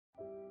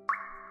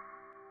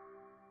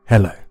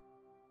Hello,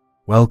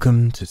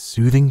 welcome to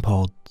Soothing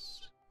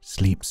Pod's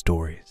Sleep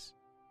Stories.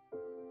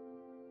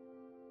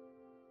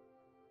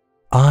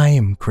 I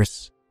am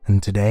Chris,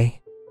 and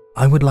today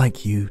I would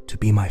like you to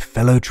be my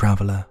fellow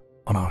traveller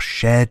on our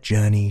shared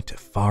journey to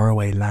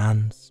faraway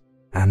lands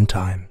and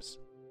times.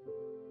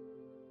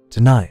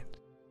 Tonight,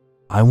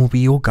 I will be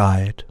your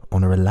guide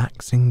on a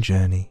relaxing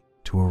journey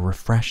to a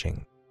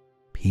refreshing,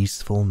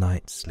 peaceful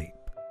night's sleep.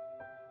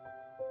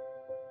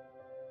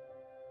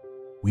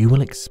 We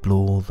will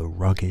explore the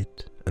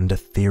rugged and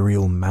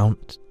ethereal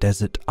Mount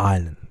Desert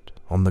Island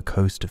on the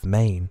coast of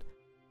Maine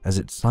as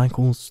it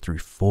cycles through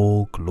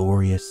 4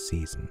 glorious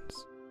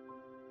seasons.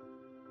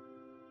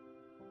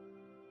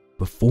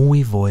 Before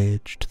we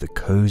voyage to the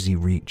cozy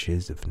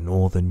reaches of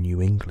northern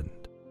New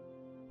England,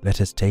 let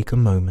us take a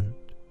moment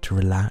to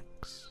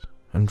relax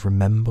and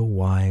remember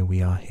why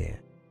we are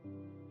here.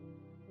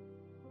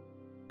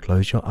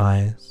 Close your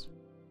eyes.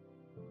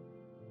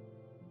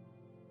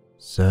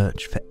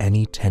 Search for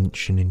any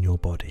tension in your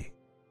body.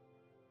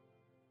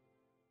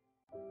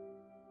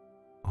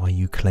 Are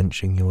you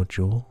clenching your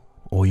jaw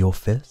or your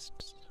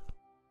fists?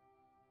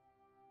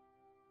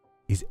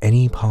 Is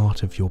any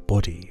part of your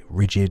body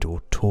rigid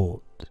or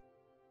taut?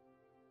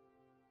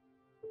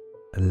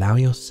 Allow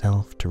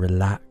yourself to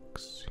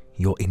relax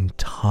your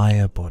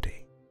entire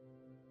body.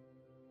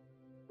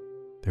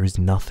 There is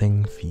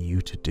nothing for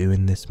you to do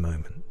in this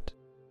moment.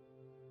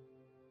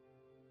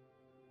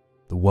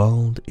 The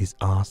world is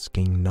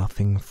asking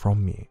nothing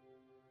from you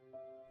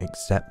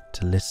except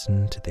to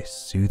listen to this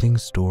soothing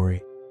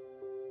story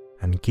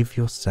and give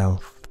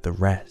yourself the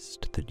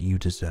rest that you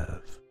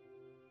deserve.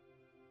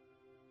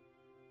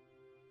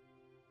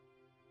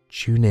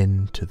 Tune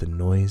in to the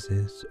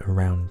noises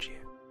around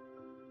you.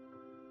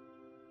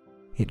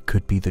 It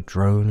could be the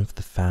drone of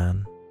the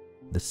fan,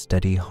 the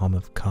steady hum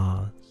of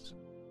cars.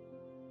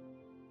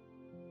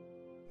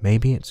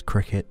 Maybe it's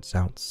crickets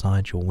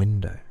outside your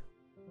window,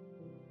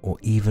 or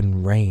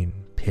even rain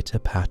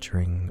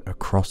pitter-pattering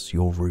across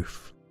your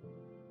roof.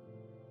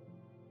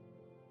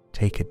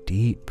 Take a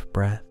deep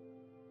breath.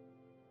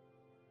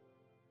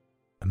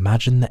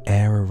 Imagine the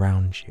air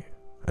around you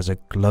as a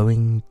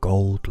glowing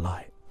gold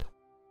light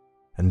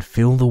and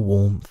feel the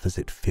warmth as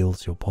it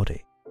fills your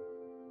body.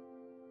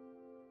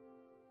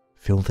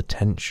 Feel the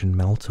tension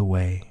melt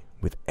away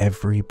with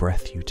every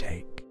breath you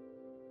take.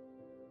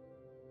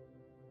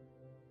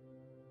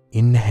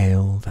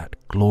 Inhale that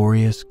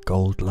glorious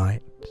gold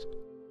light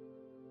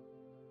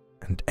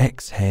and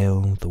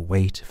exhale the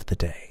weight of the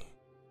day.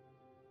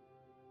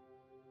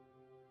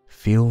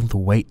 Feel the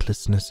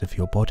weightlessness of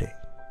your body.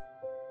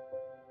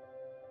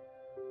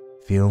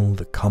 Feel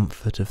the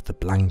comfort of the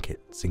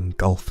blankets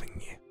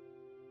engulfing you.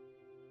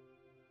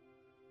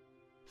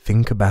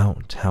 Think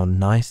about how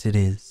nice it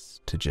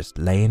is to just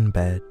lay in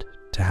bed,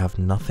 to have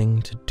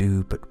nothing to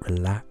do but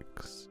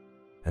relax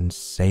and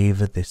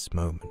savor this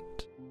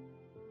moment.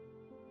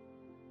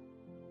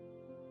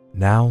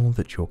 Now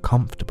that you're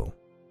comfortable,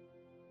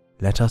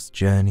 let us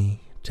journey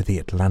to the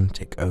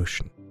Atlantic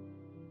Ocean.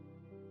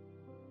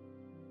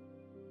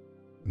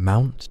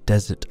 Mount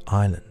Desert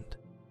Island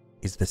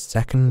is the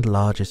second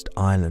largest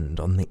island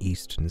on the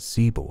eastern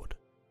seaboard,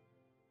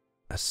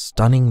 a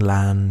stunning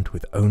land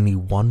with only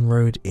one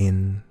road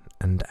in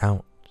and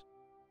out.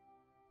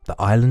 The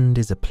island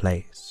is a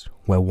place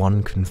where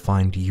one can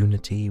find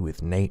unity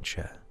with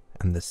nature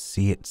and the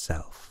sea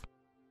itself.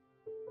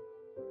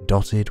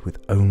 Dotted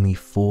with only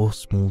 4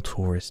 small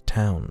tourist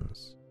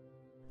towns,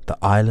 the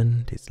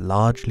island is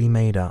largely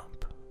made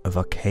up of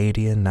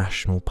Acadia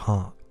National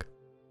Park,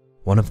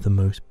 one of the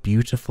most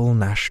beautiful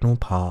national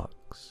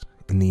parks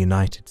in the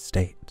United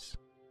States.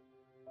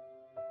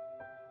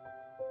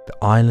 The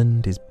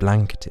island is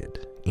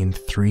blanketed in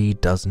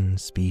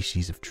 36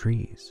 species of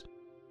trees,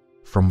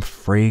 from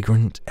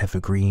fragrant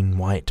evergreen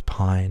white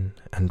pine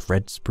and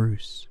red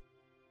spruce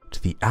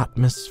to the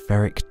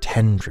atmospheric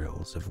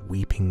tendrils of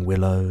weeping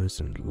willows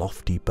and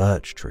lofty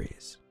birch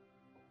trees.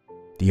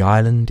 The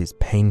island is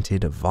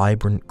painted a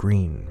vibrant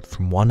green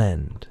from one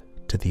end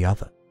to the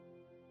other.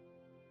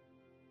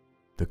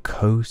 The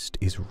coast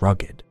is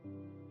rugged.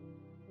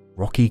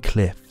 Rocky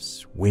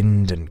cliffs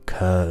wind and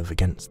curve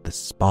against the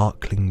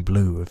sparkling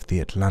blue of the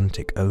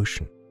Atlantic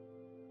Ocean.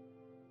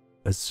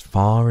 As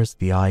far as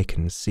the eye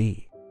can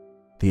see,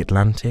 the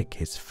Atlantic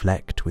is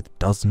flecked with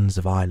dozens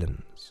of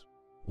islands,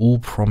 all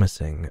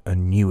promising a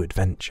new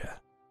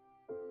adventure.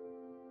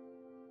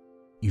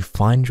 You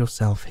find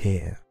yourself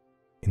here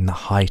in the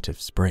height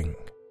of spring.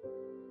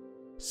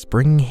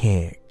 Spring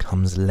here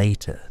comes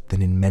later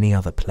than in many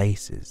other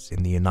places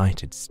in the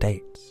United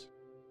States.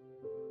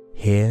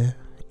 Here,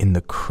 in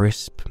the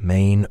crisp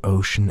Maine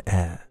ocean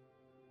air,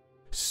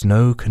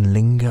 snow can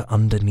linger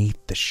underneath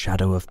the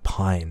shadow of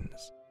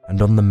pines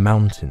and on the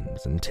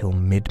mountains until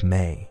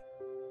mid-May.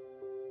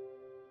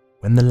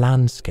 When the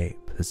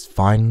landscape has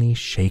finally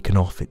shaken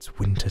off its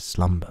winter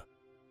slumber,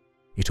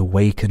 it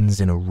awakens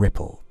in a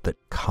ripple that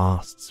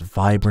casts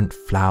vibrant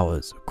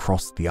flowers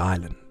across the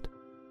island.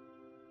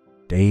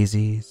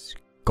 Daisies,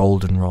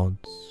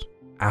 goldenrods,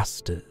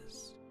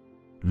 asters,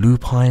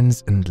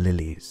 Lupines and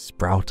lilies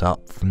sprout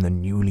up from the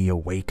newly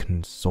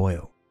awakened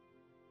soil.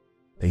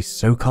 They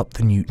soak up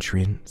the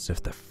nutrients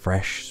of the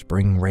fresh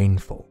spring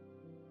rainfall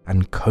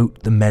and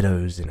coat the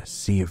meadows in a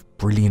sea of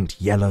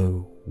brilliant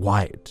yellow,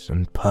 white,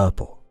 and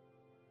purple.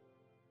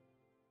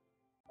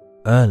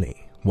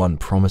 Early one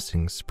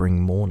promising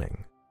spring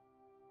morning,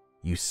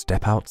 you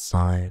step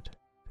outside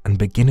and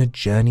begin a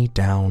journey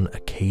down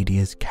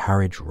Acadia's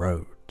carriage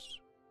roads,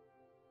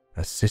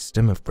 a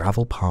system of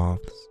gravel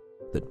paths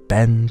that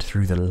bend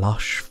through the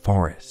lush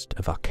forest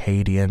of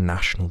Arcadia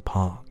National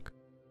Park.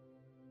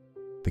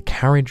 The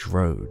carriage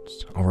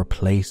roads are a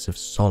place of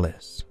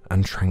solace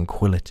and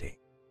tranquility.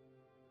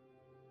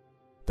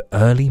 The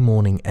early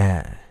morning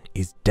air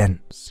is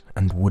dense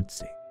and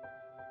woodsy.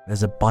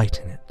 There's a bite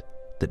in it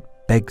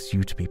that begs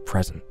you to be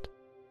present.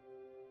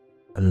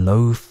 A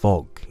low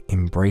fog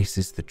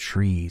embraces the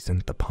trees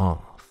and the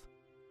path.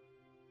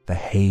 The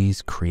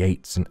haze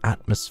creates an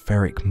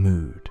atmospheric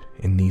mood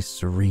in these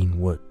serene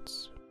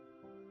woods.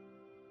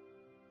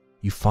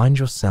 You find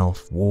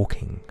yourself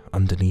walking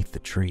underneath the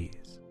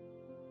trees.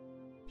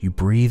 You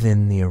breathe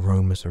in the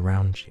aromas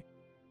around you,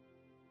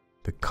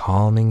 the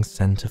calming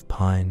scent of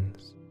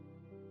pines,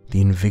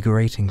 the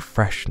invigorating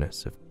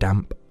freshness of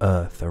damp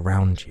earth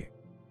around you.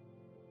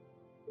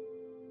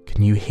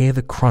 Can you hear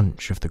the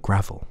crunch of the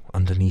gravel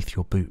underneath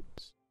your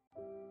boots?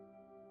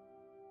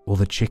 Or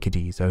the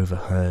chickadees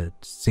overheard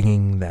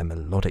singing their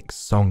melodic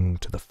song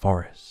to the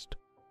forest?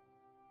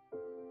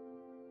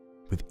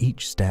 With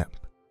each step,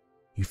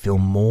 you feel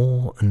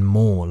more and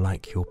more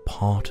like you're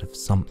part of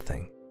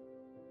something.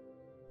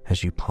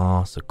 As you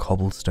pass a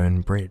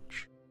cobblestone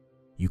bridge,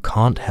 you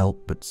can't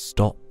help but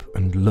stop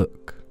and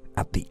look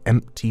at the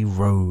empty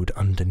road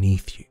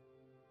underneath you.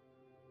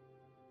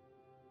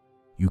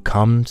 You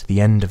come to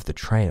the end of the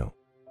trail.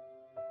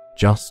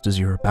 Just as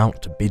you're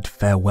about to bid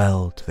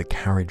farewell to the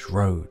carriage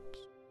roads,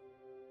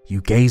 you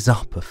gaze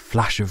up a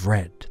flash of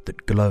red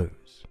that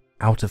glows,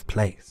 out of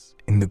place,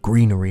 in the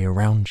greenery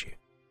around you.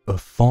 A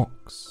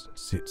fox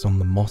sits on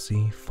the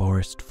mossy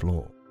forest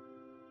floor.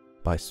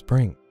 By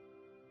spring,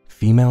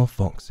 female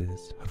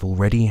foxes have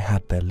already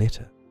had their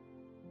litter.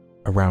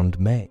 Around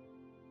May,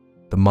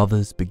 the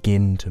mothers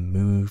begin to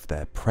move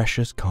their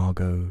precious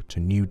cargo to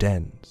new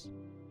dens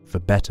for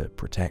better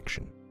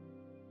protection.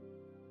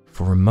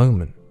 For a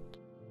moment,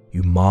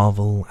 you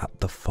marvel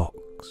at the fox.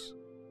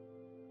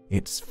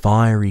 Its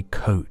fiery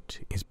coat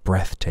is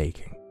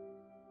breathtaking,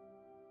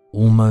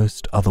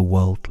 almost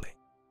otherworldly.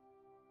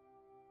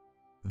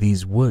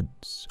 These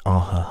woods are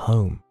her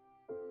home,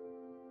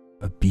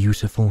 a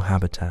beautiful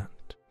habitat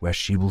where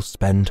she will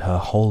spend her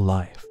whole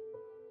life,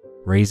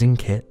 raising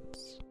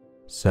kits,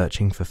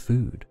 searching for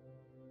food,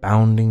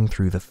 bounding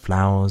through the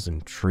flowers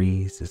and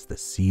trees as the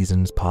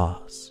seasons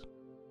pass.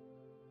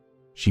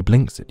 She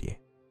blinks at you.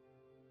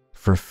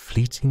 For a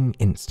fleeting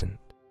instant,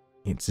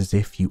 it's as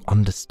if you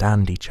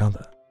understand each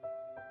other.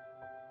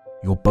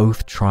 You're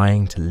both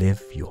trying to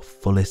live your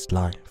fullest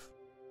life,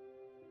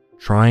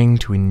 trying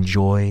to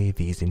enjoy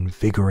these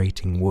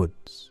invigorating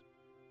woods.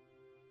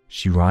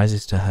 She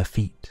rises to her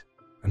feet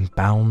and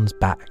bounds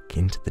back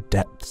into the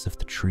depths of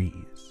the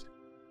trees,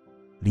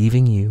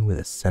 leaving you with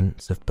a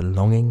sense of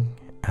belonging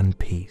and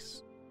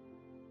peace.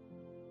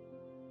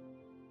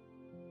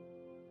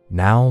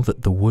 Now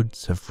that the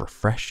woods have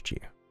refreshed you,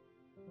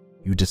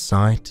 you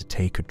decide to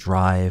take a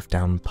drive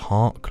down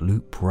Park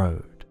Loop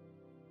Road,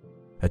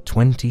 a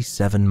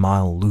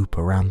 27-mile loop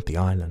around the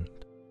island.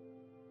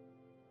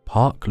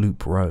 Park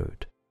Loop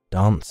Road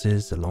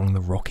dances along the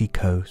rocky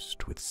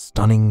coast with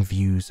stunning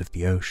views of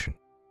the ocean.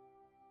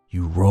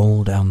 You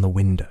roll down the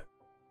window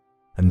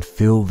and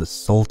feel the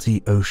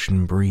salty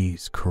ocean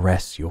breeze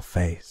caress your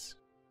face.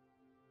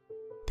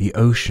 The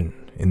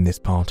ocean in this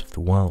part of the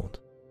world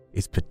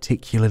is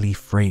particularly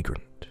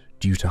fragrant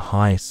due to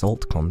high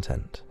salt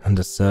content and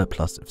a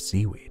surplus of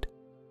seaweed.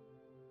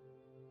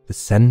 The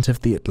scent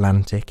of the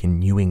Atlantic in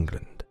New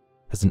England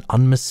has an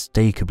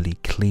unmistakably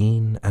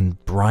clean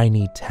and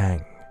briny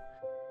tang,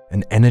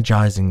 an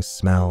energizing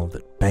smell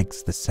that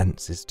begs the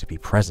senses to be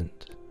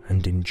present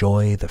and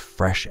enjoy the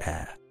fresh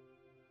air.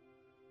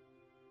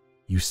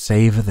 You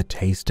savor the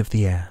taste of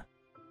the air,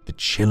 the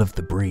chill of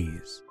the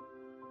breeze,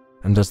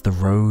 and as the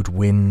road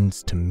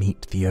winds to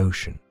meet the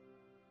ocean,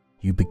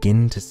 you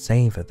begin to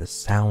savor the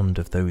sound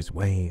of those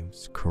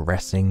waves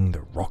caressing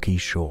the rocky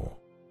shore.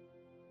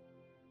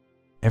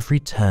 Every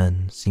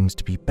turn seems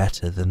to be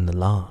better than the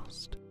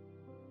last.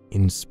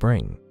 In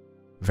spring,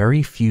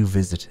 very few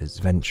visitors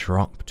venture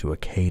up to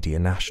Acadia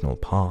National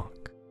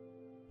Park,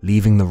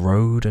 leaving the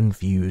road and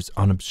views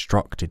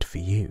unobstructed for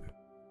you,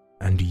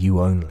 and you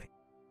only.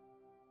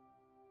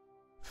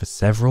 For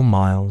several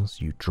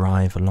miles you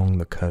drive along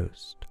the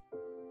coast.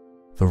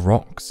 The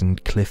rocks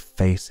and cliff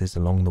faces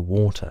along the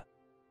water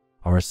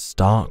are a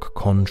stark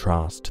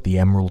contrast to the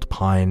emerald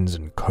pines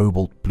and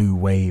cobalt blue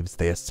waves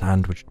they are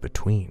sandwiched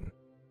between.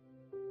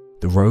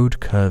 The road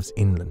curves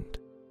inland,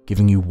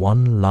 giving you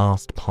one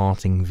last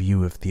parting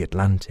view of the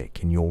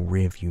Atlantic in your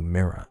rearview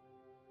mirror.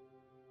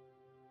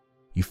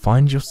 You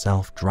find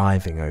yourself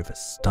driving over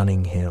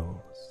stunning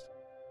hills,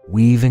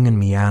 weaving and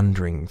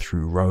meandering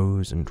through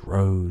rows and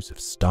rows of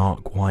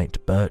stark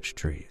white birch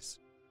trees.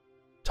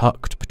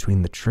 Tucked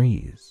between the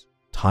trees,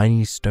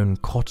 tiny stone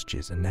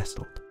cottages are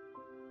nestled,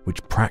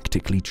 which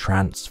practically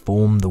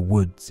transform the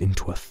woods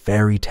into a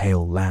fairy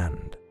tale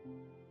land.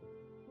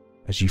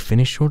 As you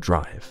finish your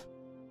drive,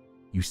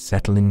 you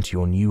settle into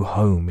your new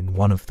home in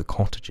one of the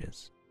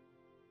cottages.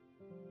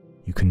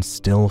 You can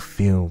still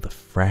feel the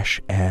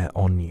fresh air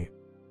on you.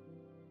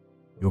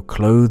 Your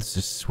clothes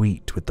are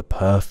sweet with the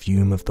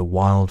perfume of the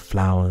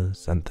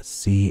wildflowers and the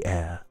sea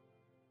air.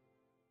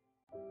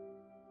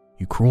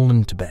 You crawl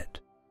into bed.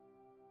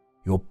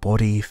 Your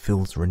body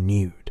feels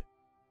renewed.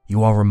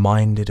 You are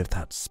reminded of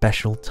that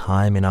special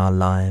time in our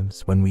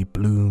lives when we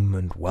bloom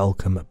and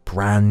welcome a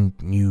brand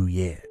new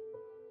year.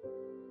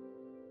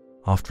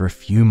 After a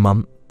few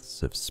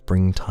months of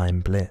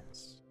springtime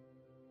bliss,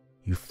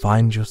 you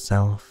find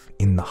yourself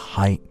in the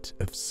height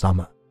of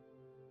summer.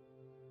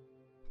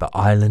 The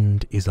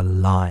island is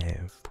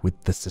alive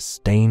with the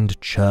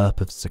sustained chirp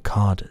of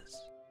cicadas,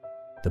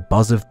 the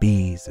buzz of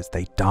bees as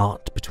they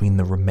dart between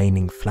the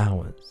remaining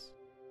flowers.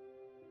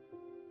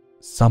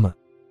 Summer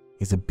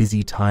is a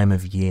busy time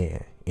of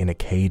year in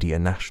Acadia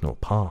National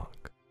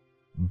Park,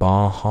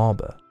 Bar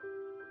Harbor,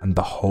 and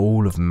the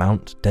whole of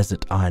Mount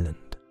Desert Island.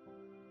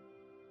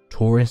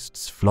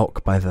 Tourists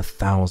flock by the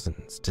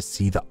thousands to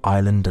see the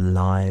island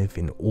alive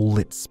in all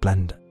its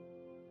splendor,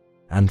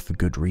 and for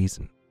good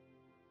reason.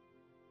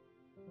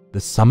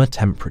 The summer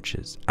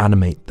temperatures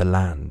animate the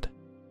land.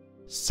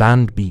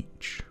 Sand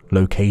Beach,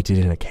 located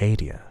in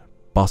Acadia,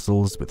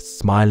 bustles with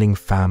smiling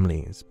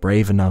families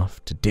brave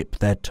enough to dip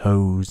their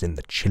toes in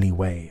the chilly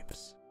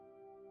waves.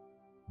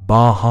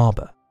 Bar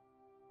Harbor,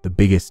 the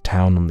biggest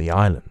town on the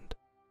island,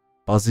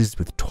 buzzes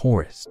with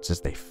tourists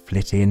as they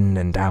flit in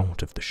and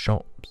out of the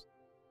shops.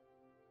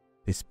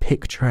 This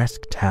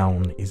picturesque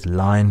town is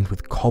lined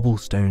with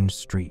cobblestone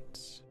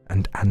streets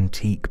and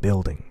antique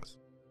buildings.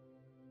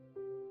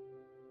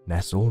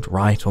 Nestled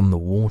right on the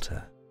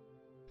water,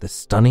 the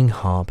stunning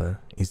harbour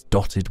is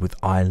dotted with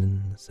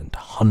islands and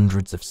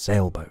hundreds of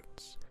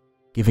sailboats,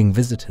 giving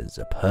visitors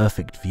a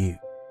perfect view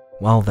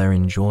while they're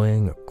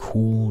enjoying a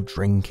cool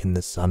drink in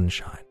the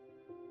sunshine.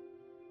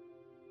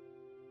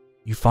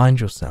 You find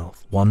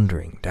yourself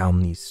wandering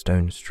down these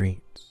stone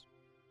streets.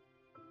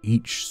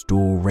 Each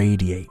store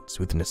radiates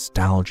with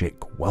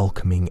nostalgic,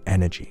 welcoming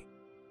energy.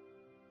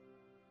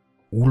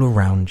 All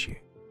around you,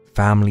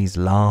 families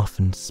laugh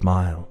and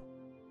smile.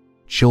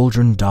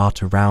 Children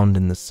dart around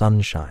in the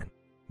sunshine,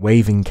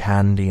 waving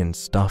candy and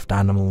stuffed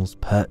animals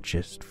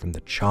purchased from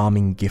the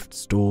charming gift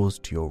stores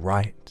to your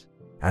right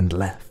and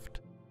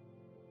left.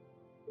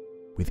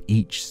 With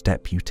each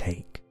step you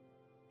take,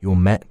 you're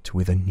met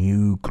with a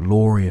new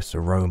glorious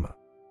aroma.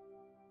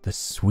 The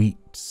sweet,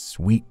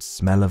 sweet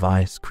smell of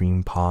ice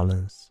cream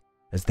parlors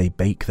as they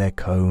bake their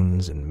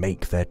cones and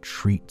make their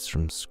treats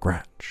from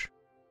scratch.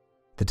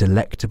 The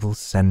delectable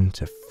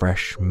scent of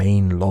fresh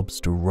Maine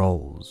lobster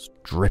rolls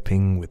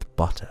dripping with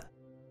butter.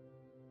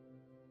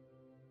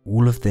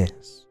 All of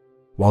this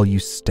while you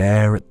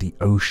stare at the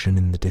ocean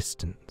in the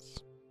distance.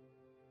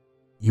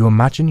 You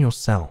imagine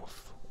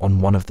yourself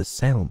on one of the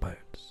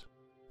sailboats,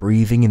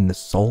 breathing in the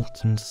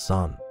salt and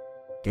sun,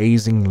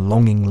 gazing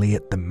longingly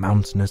at the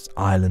mountainous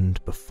island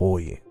before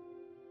you.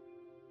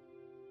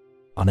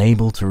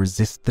 Unable to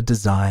resist the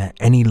desire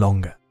any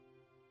longer,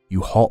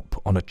 you hop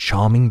on a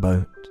charming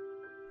boat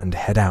and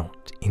head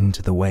out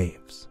into the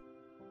waves.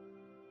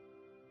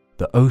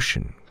 The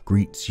ocean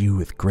greets you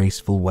with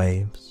graceful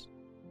waves,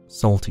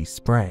 salty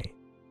spray,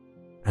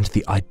 and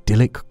the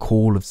idyllic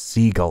call of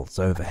seagulls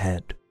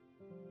overhead.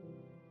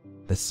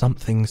 There's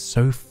something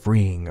so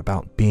freeing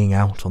about being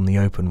out on the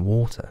open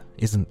water,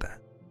 isn't there?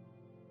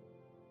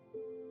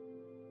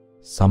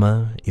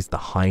 Summer is the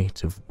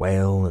height of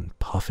whale and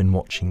puffin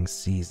watching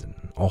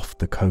season off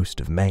the coast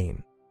of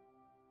Maine.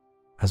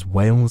 As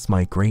whales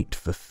migrate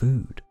for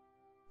food,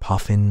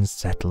 puffins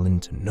settle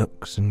into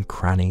nooks and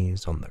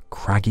crannies on the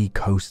craggy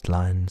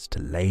coastlines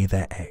to lay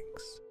their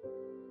eggs.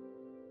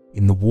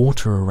 In the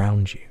water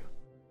around you,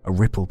 a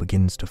ripple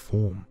begins to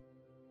form.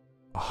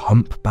 A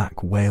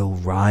humpback whale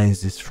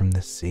rises from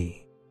the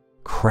sea,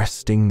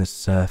 cresting the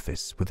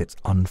surface with its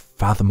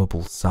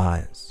unfathomable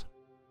size.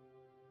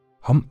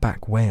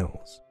 Humpback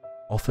whales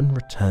often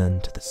return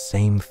to the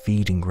same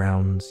feeding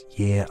grounds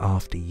year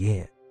after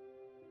year.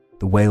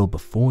 The whale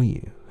before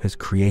you has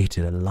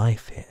created a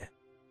life here,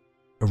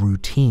 a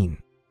routine.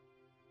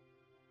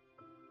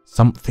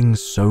 Something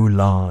so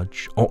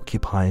large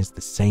occupies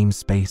the same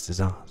space as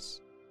us.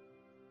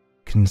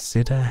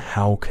 Consider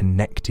how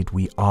connected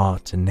we are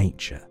to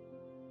nature,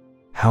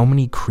 how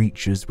many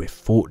creatures we're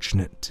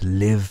fortunate to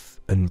live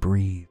and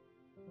breathe,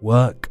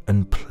 work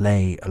and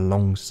play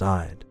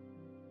alongside.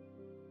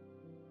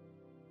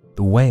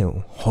 The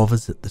whale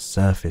hovers at the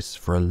surface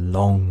for a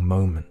long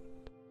moment.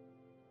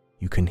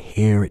 You can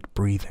hear it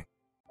breathing.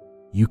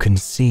 You can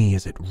see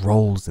as it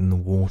rolls in the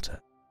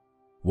water,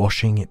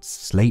 washing its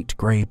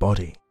slate-grey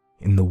body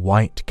in the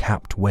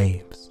white-capped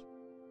waves.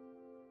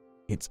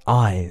 Its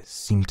eyes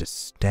seem to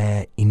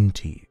stare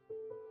into you,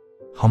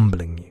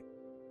 humbling you,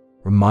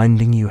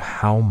 reminding you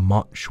how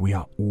much we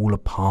are all a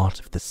part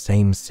of the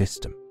same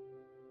system,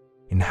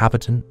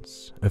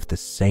 inhabitants of the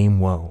same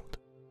world.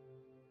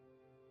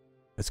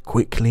 As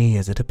quickly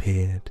as it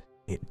appeared,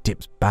 it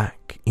dips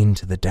back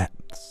into the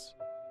depths.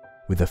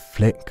 With a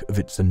flick of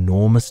its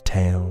enormous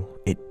tail,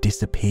 it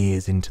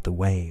disappears into the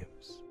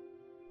waves,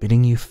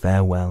 bidding you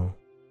farewell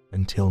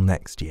until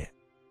next year.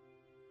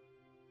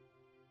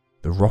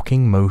 The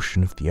rocking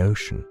motion of the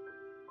ocean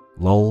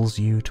lulls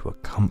you to a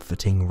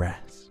comforting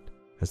rest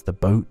as the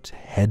boat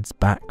heads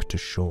back to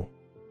shore.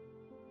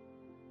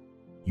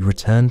 You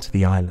return to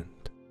the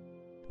island.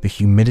 The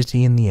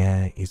humidity in the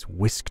air is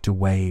whisked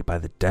away by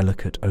the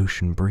delicate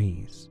ocean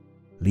breeze,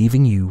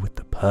 leaving you with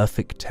the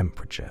perfect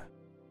temperature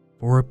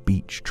for a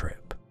beach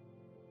trip.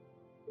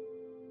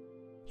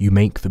 You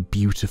make the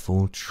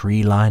beautiful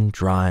tree-lined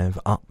drive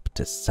up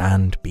to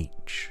Sand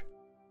Beach.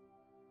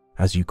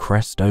 As you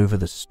crest over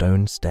the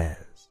stone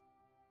stairs,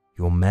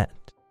 you're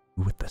met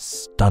with a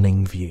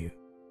stunning view.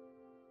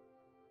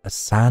 A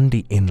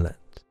sandy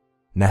inlet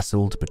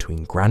nestled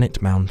between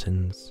granite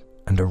mountains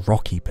and a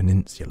rocky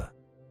peninsula.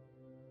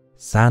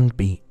 Sand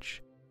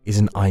Beach is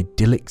an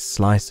idyllic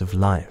slice of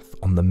life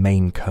on the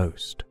Maine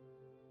coast.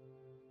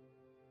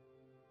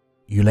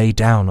 You lay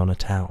down on a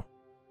towel.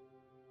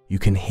 You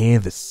can hear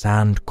the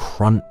sand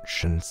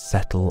crunch and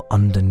settle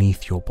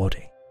underneath your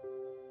body.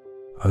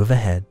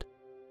 Overhead,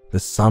 the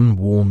sun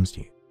warms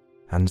you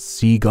and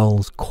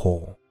seagulls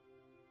caw.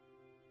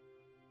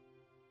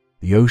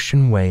 The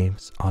ocean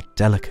waves are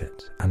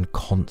delicate and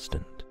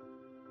constant.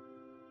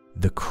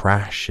 The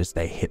crash as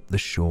they hit the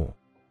shore,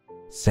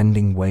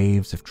 sending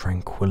waves of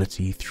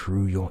tranquility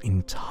through your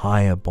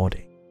entire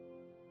body.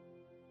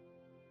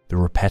 The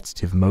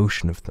repetitive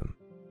motion of them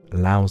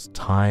allows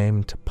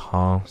time to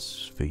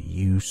pass for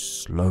you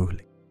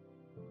slowly,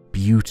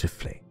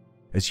 beautifully,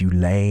 as you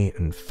lay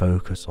and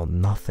focus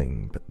on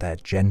nothing but their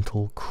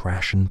gentle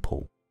crash and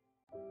pull.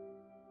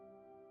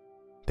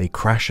 They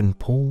crash and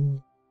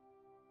pull,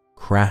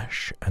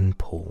 crash and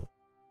pull,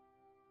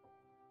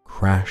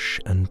 crash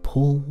and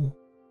pull,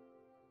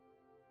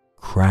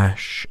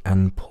 crash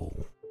and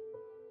pull.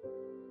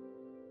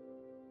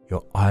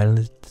 Your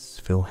eyelids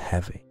feel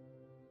heavy.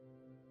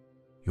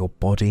 Your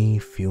body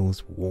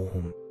feels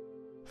warm,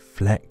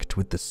 flecked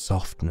with the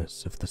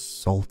softness of the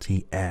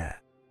salty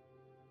air.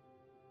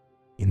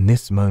 In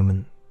this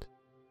moment,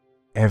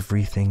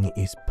 everything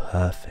is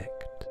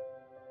perfect.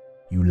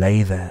 You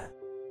lay there,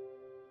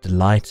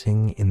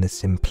 delighting in the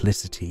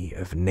simplicity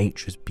of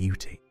nature's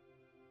beauty,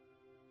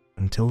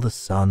 until the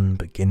sun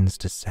begins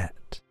to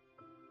set.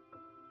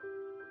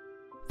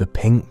 The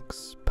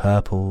pinks,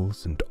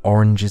 purples, and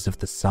oranges of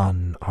the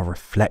sun are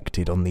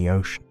reflected on the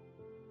ocean.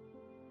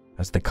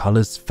 As the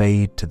colours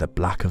fade to the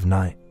black of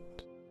night,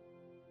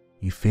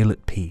 you feel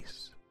at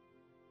peace,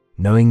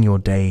 knowing your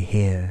day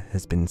here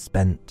has been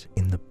spent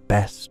in the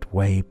best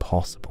way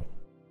possible.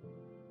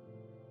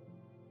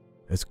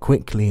 As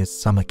quickly as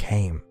summer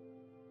came,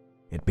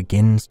 it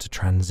begins to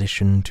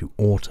transition to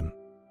autumn.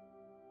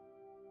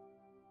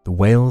 The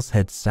whales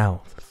head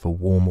south for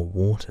warmer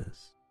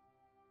waters.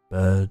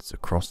 Birds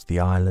across the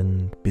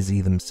island busy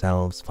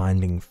themselves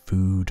finding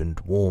food and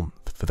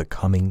warmth for the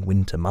coming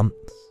winter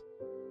months.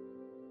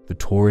 The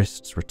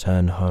tourists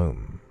return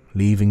home,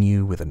 leaving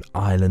you with an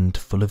island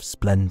full of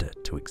splendour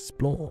to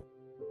explore,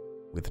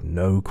 with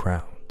no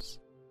crowds.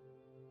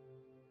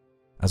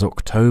 As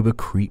October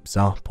creeps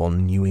up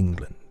on New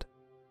England,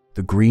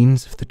 the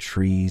greens of the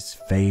trees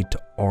fade to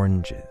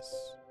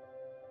oranges,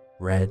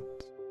 reds,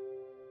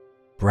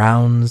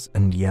 browns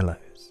and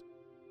yellows.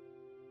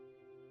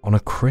 On a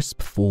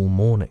crisp fall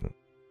morning,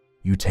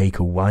 you take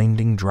a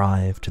winding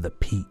drive to the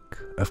peak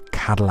of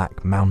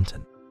Cadillac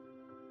Mountain,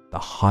 the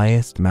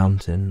highest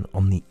mountain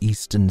on the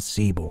eastern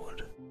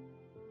seaboard.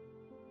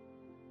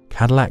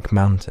 Cadillac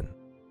Mountain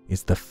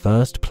is the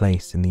first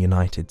place in the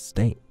United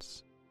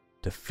States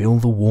to feel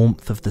the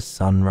warmth of the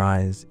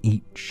sunrise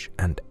each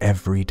and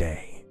every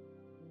day.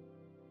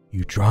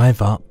 You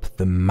drive up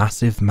the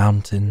massive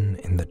mountain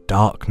in the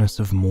darkness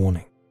of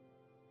morning,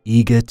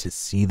 eager to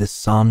see the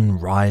sun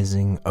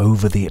rising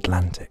over the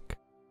Atlantic.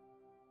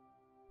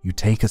 You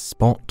take a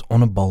spot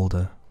on a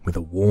boulder with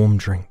a warm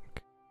drink.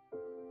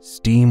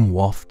 Steam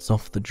wafts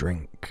off the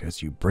drink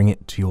as you bring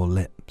it to your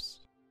lips.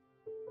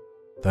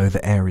 Though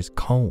the air is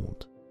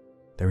cold,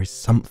 there is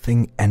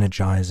something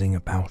energizing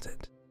about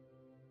it.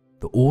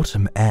 The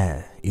autumn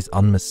air is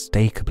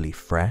unmistakably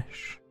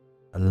fresh,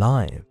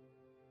 alive,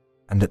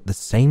 and at the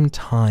same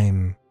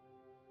time,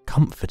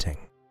 comforting.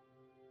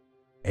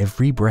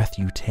 Every breath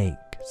you take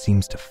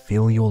seems to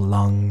fill your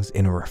lungs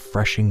in a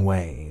refreshing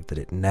way that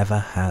it never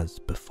has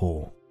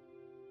before.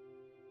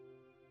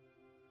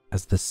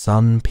 As the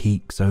sun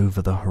peaks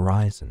over the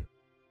horizon,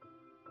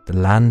 the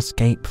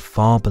landscape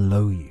far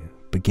below you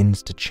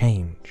begins to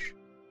change.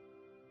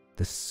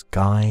 The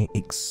sky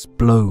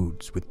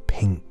explodes with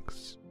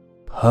pinks,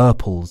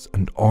 purples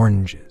and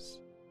oranges.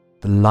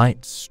 The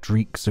light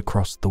streaks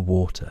across the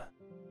water,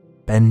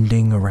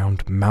 bending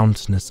around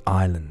mountainous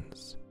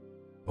islands,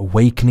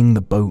 awakening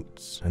the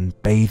boats and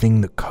bathing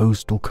the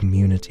coastal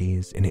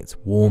communities in its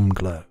warm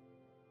glow.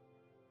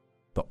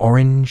 The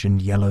orange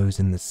and yellows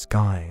in the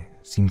sky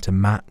seem to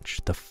match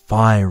the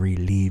fiery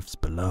leaves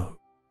below.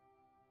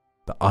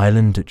 The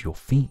island at your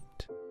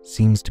feet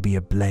seems to be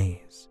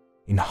ablaze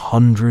in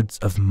hundreds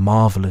of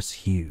marvelous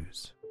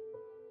hues.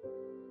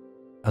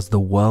 As the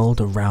world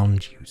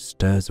around you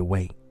stirs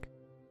awake,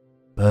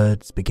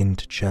 birds begin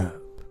to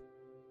chirp.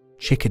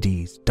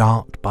 Chickadees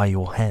dart by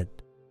your head,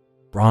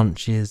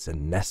 branches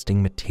and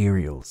nesting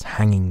materials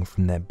hanging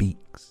from their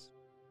beaks.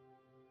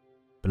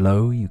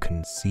 Below you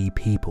can see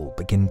people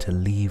begin to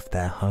leave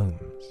their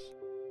homes.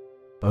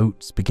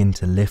 Boats begin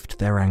to lift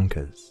their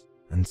anchors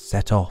and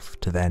set off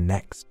to their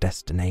next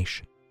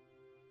destination.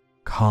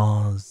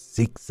 Cars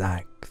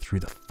zigzag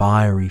through the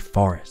fiery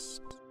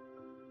forest.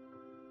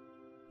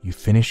 You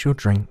finish your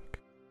drink,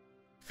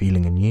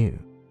 feeling anew,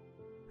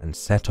 and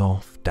set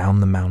off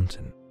down the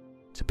mountain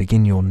to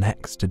begin your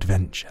next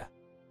adventure.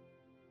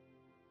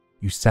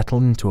 You settle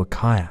into a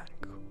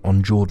kayak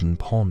on Jordan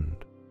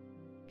Pond,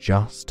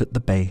 just at the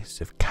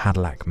base of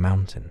Cadillac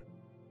Mountain.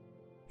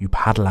 You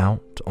paddle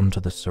out onto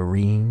the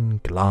serene,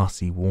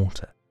 glassy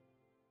water.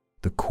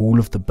 The call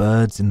of the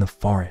birds in the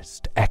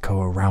forest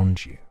echo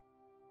around you.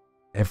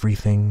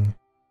 Everything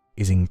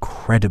is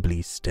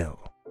incredibly still.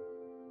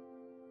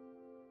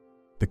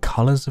 The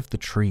colours of the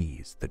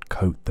trees that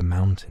coat the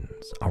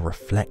mountains are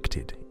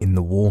reflected in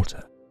the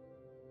water.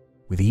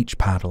 With each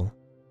paddle,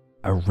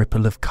 a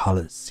ripple of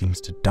colours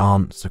seems to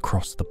dance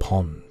across the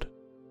pond.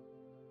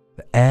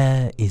 The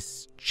air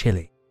is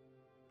chilly.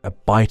 A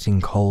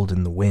biting cold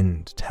in the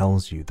wind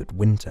tells you that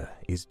winter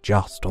is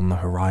just on the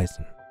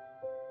horizon.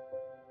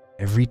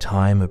 Every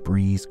time a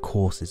breeze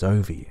courses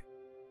over you,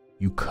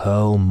 you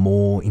curl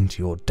more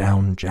into your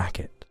down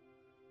jacket.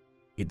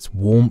 Its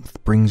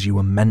warmth brings you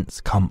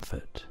immense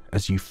comfort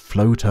as you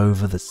float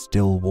over the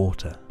still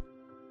water.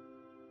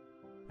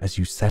 As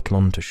you settle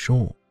onto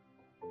shore,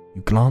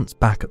 you glance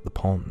back at the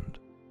pond,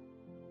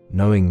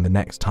 knowing the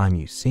next time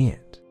you see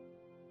it,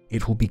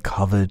 it will be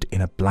covered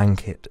in a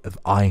blanket of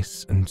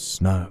ice and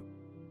snow.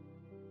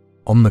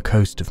 On the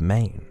coast of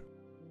Maine,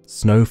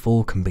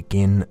 snowfall can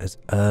begin as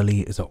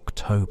early as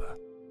October.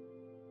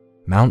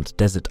 Mount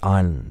Desert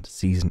Island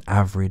sees an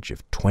average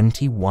of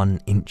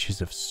 21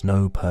 inches of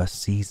snow per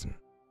season,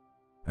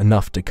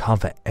 enough to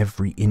cover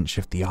every inch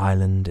of the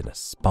island in a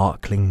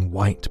sparkling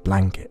white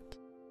blanket.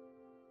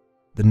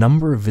 The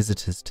number of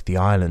visitors to the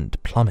island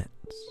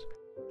plummets,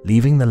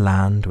 leaving the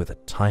land with a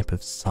type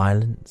of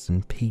silence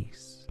and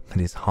peace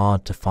that is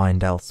hard to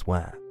find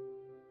elsewhere.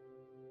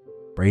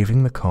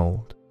 Braving the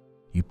cold,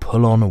 you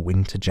pull on a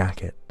winter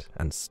jacket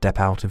and step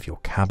out of your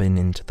cabin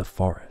into the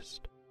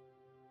forest.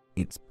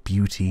 Its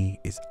beauty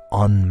is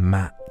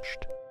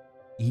unmatched.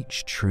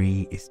 Each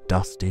tree is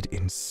dusted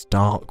in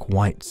stark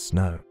white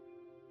snow.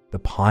 The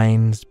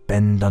pines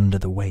bend under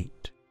the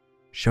weight,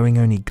 showing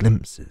only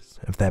glimpses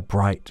of their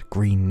bright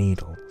green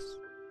needles.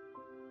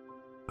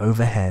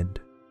 Overhead,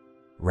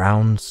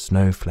 round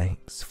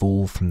snowflakes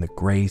fall from the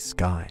grey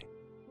sky.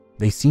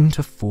 They seem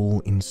to fall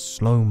in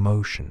slow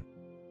motion,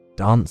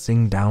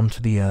 dancing down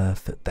to the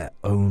earth at their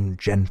own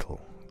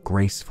gentle,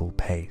 graceful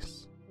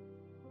pace.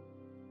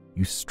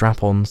 You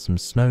strap on some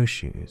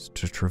snowshoes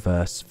to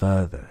traverse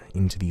further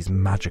into these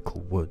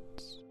magical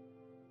woods.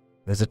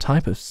 There's a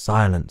type of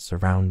silence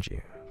around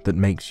you that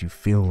makes you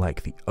feel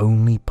like the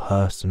only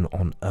person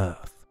on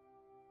earth.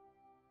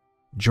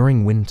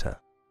 During winter,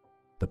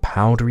 the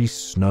powdery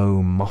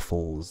snow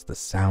muffles the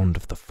sound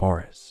of the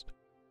forest.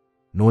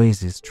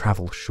 Noises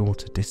travel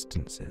shorter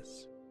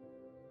distances,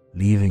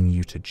 leaving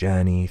you to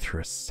journey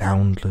through a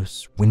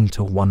soundless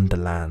winter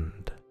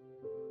wonderland.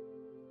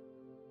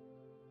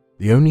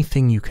 The only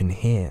thing you can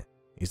hear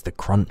is the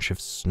crunch of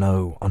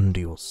snow under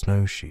your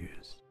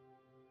snowshoes.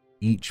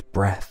 Each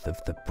breath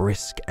of the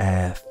brisk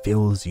air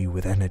fills you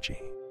with energy.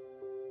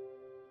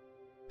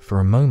 For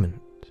a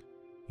moment,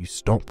 you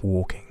stop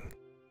walking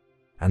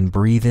and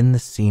breathe in the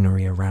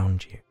scenery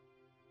around you.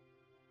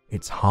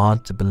 It's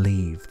hard to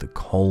believe the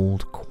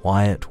cold,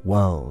 quiet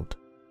world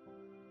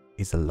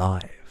is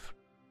alive.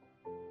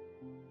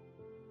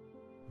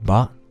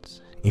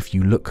 But if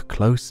you look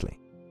closely,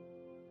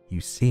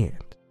 you see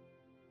it.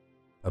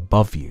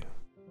 Above you,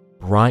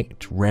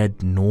 bright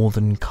red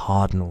northern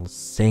cardinals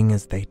sing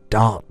as they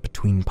dart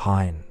between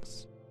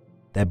pines,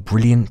 their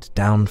brilliant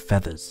down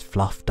feathers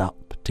fluffed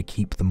up to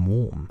keep them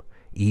warm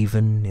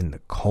even in the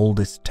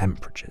coldest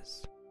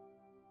temperatures.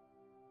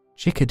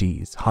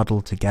 Chickadees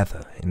huddle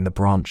together in the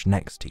branch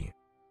next to you,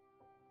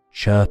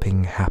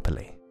 chirping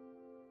happily.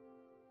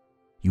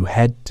 You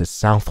head to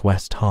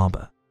Southwest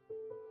Harbour,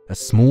 a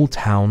small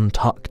town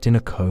tucked in a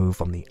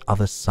cove on the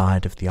other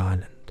side of the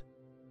island.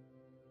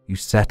 You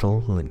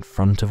settle in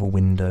front of a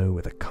window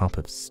with a cup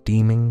of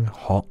steaming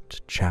hot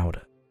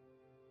chowder.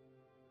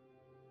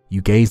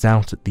 You gaze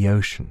out at the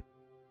ocean,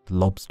 the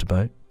lobster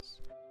boats,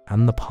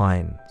 and the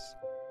pines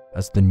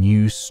as the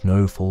new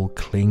snowfall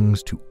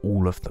clings to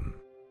all of them.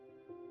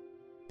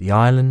 The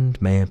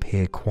island may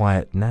appear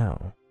quiet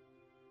now,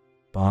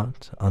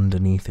 but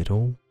underneath it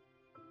all,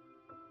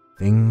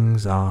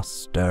 things are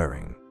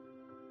stirring.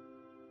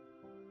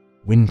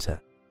 Winter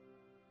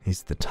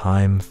is the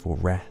time for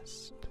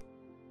rest,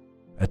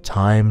 a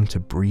time to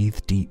breathe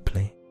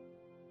deeply,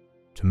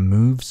 to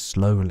move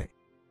slowly,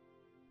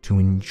 to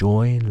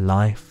enjoy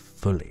life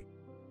fully.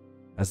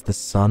 As the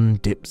sun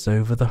dips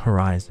over the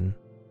horizon,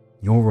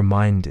 you're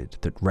reminded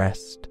that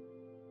rest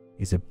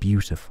is a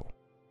beautiful,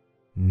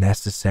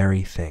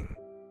 necessary thing.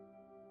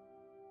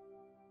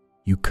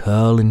 You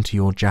curl into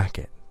your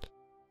jacket,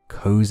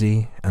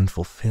 cozy and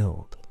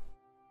fulfilled,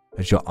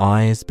 as your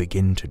eyes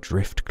begin to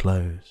drift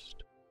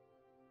closed,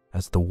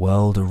 as the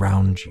world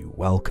around you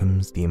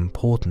welcomes the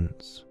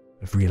importance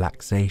of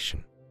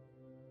relaxation,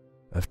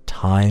 of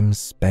time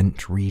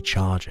spent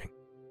recharging.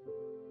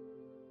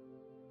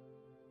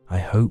 I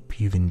hope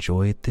you've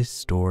enjoyed this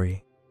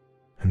story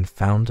and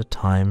found a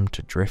time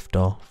to drift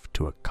off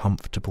to a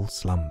comfortable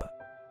slumber.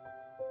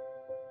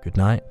 Good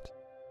night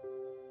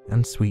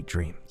and sweet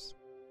dreams.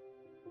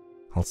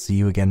 I'll see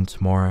you again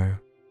tomorrow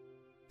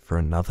for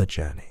another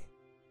journey.